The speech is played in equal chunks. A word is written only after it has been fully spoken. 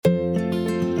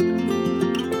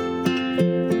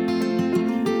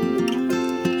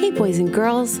boys and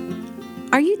girls.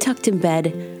 Are you tucked in bed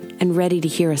and ready to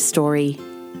hear a story?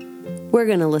 We're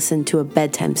going to listen to a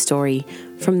bedtime story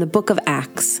from the book of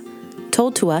Acts,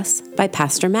 told to us by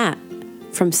Pastor Matt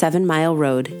from 7 Mile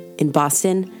Road in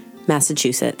Boston,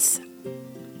 Massachusetts.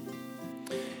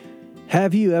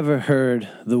 Have you ever heard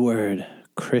the word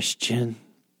Christian?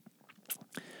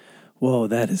 Whoa,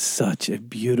 that is such a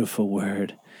beautiful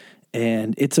word.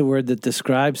 And it's a word that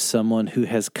describes someone who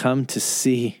has come to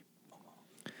see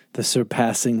the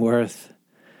surpassing worth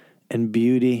and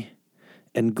beauty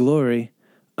and glory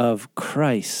of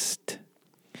Christ.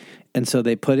 And so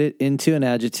they put it into an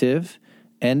adjective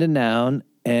and a noun,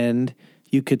 and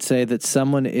you could say that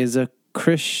someone is a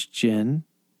Christian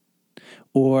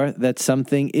or that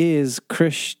something is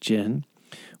Christian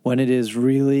when it is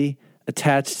really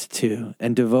attached to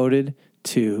and devoted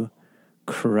to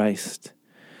Christ.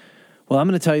 Well, I'm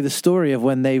going to tell you the story of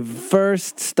when they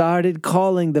first started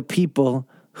calling the people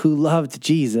who loved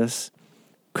Jesus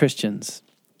Christians.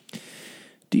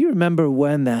 Do you remember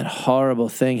when that horrible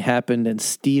thing happened and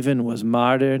Stephen was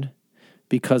martyred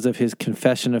because of his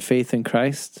confession of faith in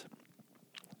Christ?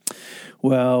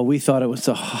 Well, we thought it was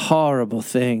a horrible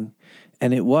thing,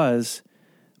 and it was,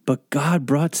 but God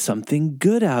brought something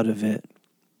good out of it.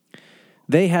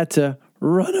 They had to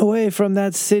run away from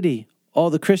that city. All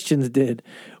the Christians did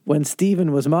when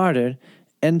Stephen was martyred.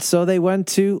 And so they went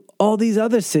to all these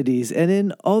other cities. And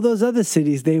in all those other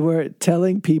cities, they were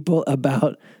telling people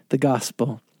about the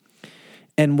gospel.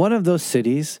 And one of those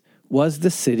cities was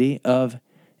the city of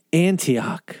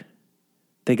Antioch.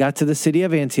 They got to the city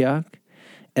of Antioch,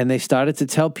 and they started to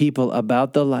tell people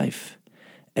about the life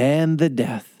and the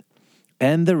death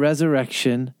and the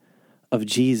resurrection of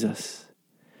Jesus.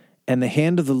 And the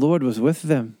hand of the Lord was with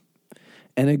them.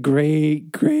 And a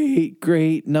great, great,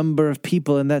 great number of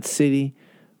people in that city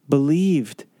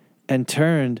believed and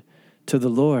turned to the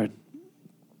Lord.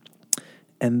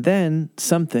 And then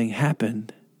something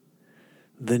happened.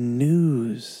 The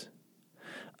news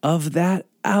of that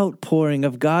outpouring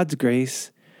of God's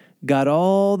grace got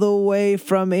all the way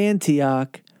from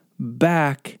Antioch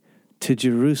back to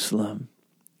Jerusalem.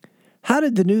 How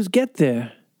did the news get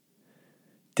there?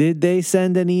 Did they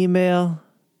send an email?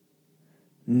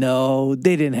 No,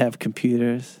 they didn't have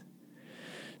computers.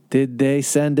 Did they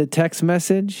send a text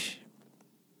message?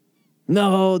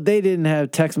 No, they didn't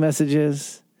have text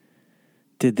messages.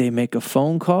 Did they make a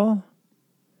phone call?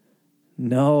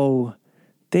 No,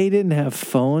 they didn't have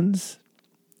phones.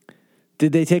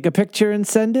 Did they take a picture and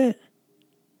send it?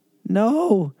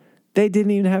 No, they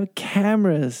didn't even have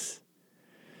cameras.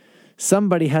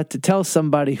 Somebody had to tell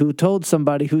somebody who told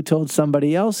somebody who told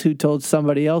somebody else who told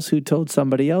somebody else who told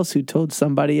somebody else who told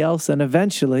somebody else. And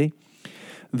eventually,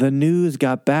 the news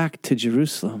got back to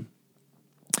Jerusalem.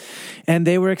 And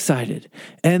they were excited,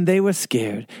 and they were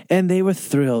scared, and they were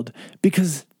thrilled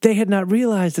because they had not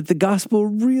realized that the gospel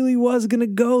really was going to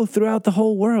go throughout the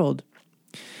whole world.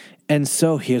 And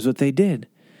so here's what they did.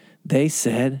 They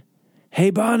said, "Hey,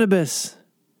 Barnabas,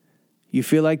 you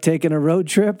feel like taking a road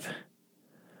trip?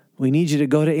 We need you to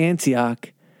go to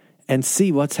Antioch and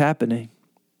see what's happening."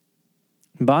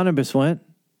 Barnabas went,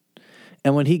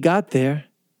 and when he got there,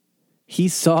 he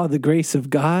saw the grace of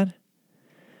God,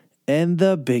 and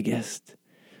the biggest,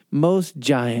 most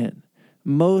giant,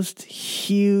 most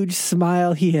huge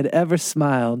smile he had ever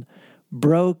smiled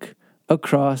broke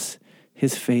across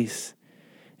his face.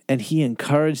 And he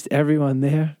encouraged everyone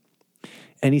there.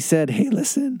 And he said, "Hey,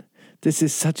 listen, this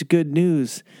is such good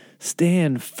news.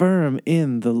 Stand firm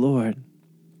in the Lord."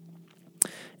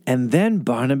 And then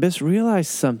Barnabas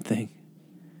realized something.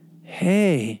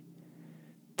 Hey,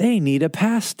 they need a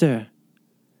pastor.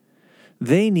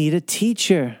 They need a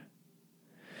teacher.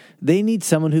 They need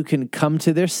someone who can come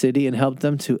to their city and help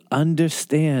them to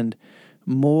understand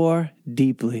more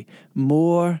deeply,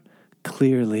 more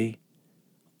clearly,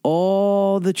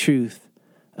 all the truth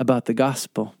about the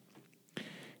gospel.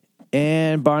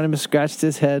 And Barnabas scratched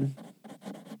his head.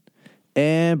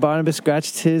 And Barnabas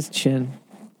scratched his chin.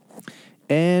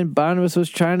 And Barnabas was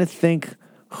trying to think,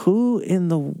 who in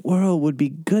the world would be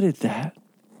good at that?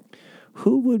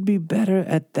 Who would be better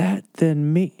at that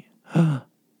than me?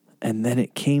 And then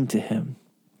it came to him.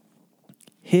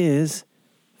 His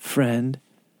friend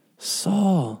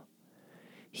Saul.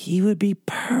 He would be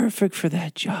perfect for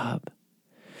that job.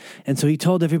 And so he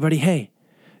told everybody, "Hey,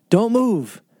 don't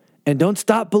move and don't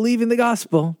stop believing the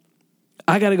gospel.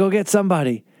 I got to go get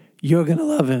somebody. You're going to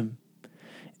love him."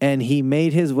 And he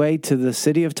made his way to the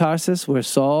city of Tarsus where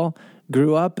Saul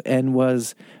grew up and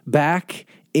was back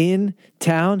in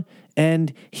town.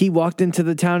 And he walked into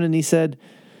the town and he said,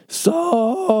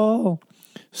 "Saul,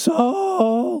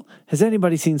 Saul! Has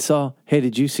anybody seen Saul? Hey,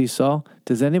 did you see Saul?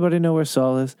 Does anybody know where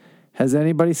Saul is? Has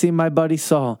anybody seen my buddy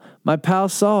Saul? My pal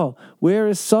Saul? Where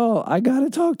is Saul? I got to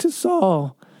talk to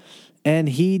Saul. And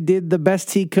he did the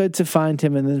best he could to find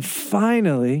him. And then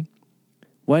finally,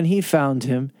 when he found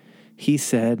him, he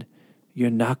said, "You're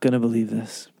not going to believe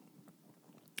this.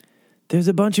 There's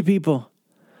a bunch of people,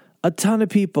 a ton of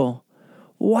people,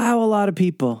 wow, a lot of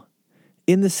people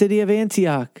in the city of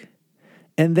Antioch.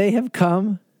 And they have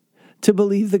come to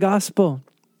believe the gospel.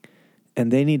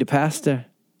 And they need a pastor.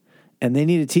 And they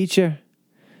need a teacher.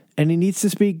 And he needs to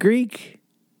speak Greek."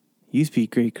 You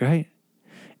speak Greek, right?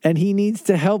 "And he needs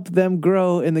to help them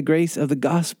grow in the grace of the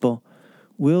gospel.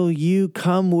 Will you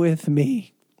come with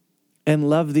me and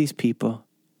love these people?"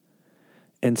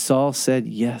 And Saul said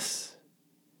yes.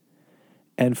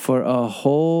 And for a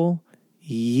whole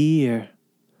year,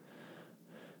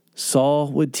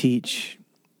 Saul would teach,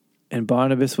 and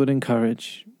Barnabas would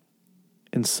encourage,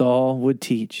 and Saul would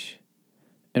teach,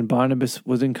 and Barnabas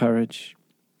would encourage.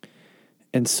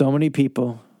 And so many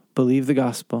people believed the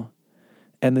gospel,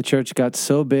 and the church got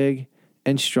so big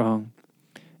and strong,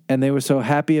 and they were so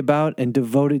happy about and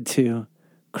devoted to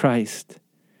Christ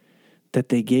that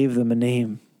they gave them a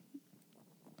name.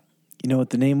 You know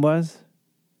what the name was?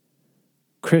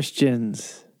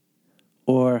 Christians,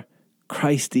 or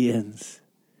Christians.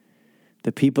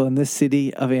 The people in this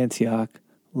city of Antioch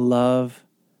love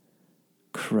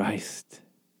Christ.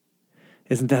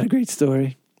 Isn't that a great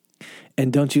story?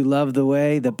 And don't you love the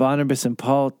way that Barnabas and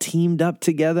Paul teamed up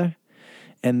together?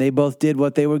 And they both did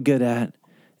what they were good at,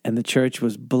 and the church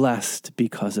was blessed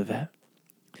because of it.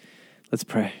 Let's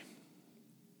pray.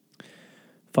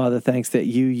 Father, thanks that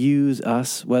you use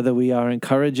us, whether we are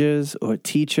encouragers or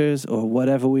teachers or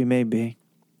whatever we may be.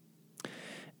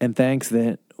 And thanks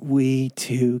that we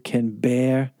too can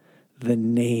bear the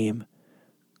name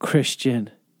Christian,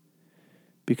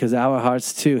 because our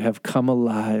hearts too have come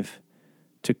alive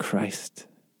to Christ.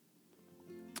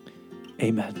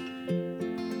 Amen.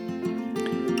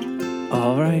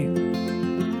 All right.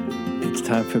 It's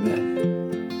time for bed.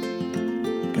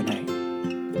 Good night.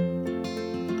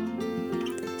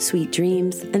 Sweet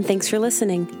dreams, and thanks for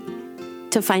listening.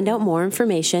 To find out more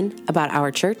information about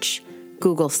our church,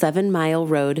 Google 7 Mile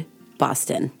Road,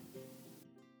 Boston.